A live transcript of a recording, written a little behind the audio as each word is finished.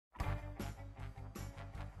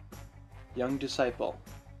Young disciple,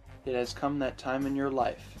 it has come that time in your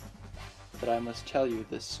life that I must tell you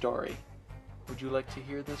this story. Would you like to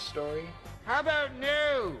hear this story? How about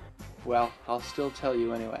no? Well, I'll still tell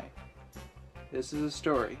you anyway. This is a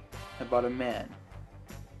story about a man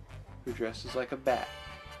who dresses like a bat.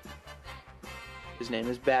 His name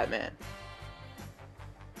is Batman.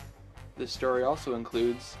 This story also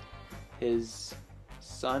includes his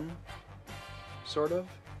son, sort of.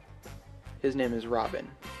 His name is Robin.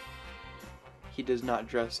 He does not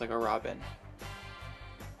dress like a robin.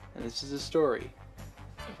 And this is a story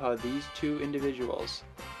of how these two individuals,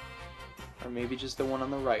 or maybe just the one on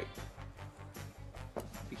the right,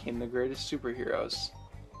 became the greatest superheroes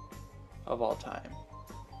of all time.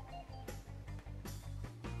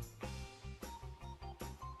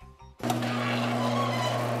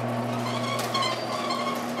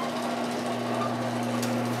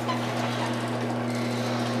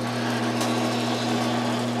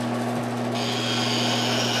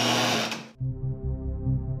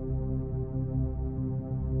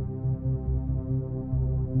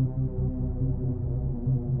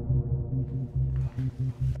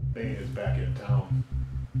 Bane is back in town.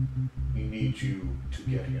 He needs you to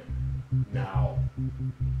get him. Now.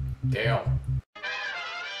 Deal.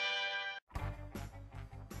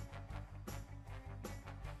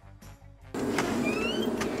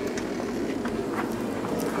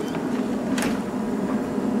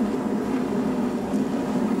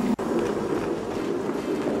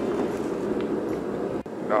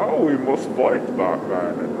 Now we must fight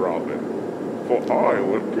Batman and Robin, for I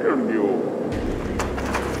will kill you.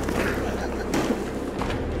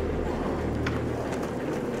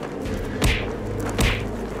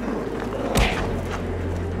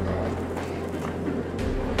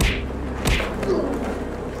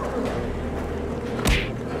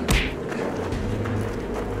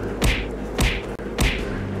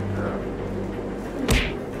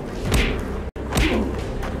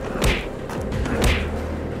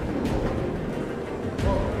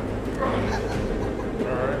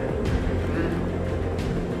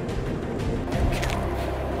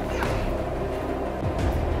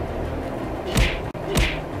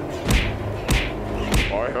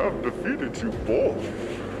 I have defeated you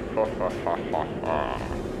both. Ha ha ha ha ha.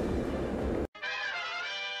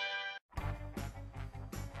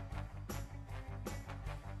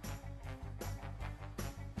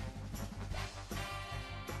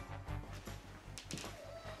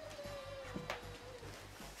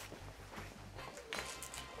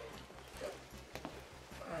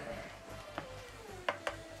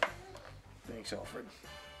 Thanks, Alfred.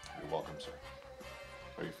 You're welcome, sir.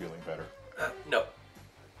 Are you feeling better? No.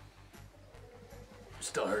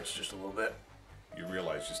 Still hurts just a little bit. You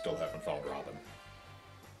realize you still haven't found Robin.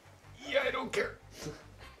 Yeah, I don't care.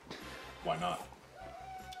 Why not?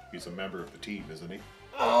 He's a member of the team, isn't he?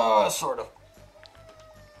 Sort of.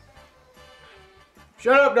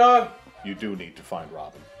 Shut up, dog! You do need to find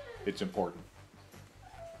Robin. It's important.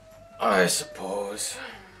 I suppose.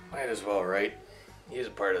 Might as well, right? He's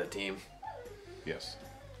a part of the team. Yes.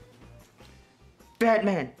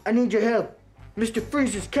 Batman, I need your help. Mr.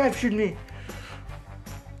 Freeze has captured me.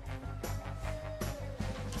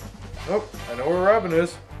 Oh, I know where Robin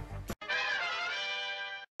is.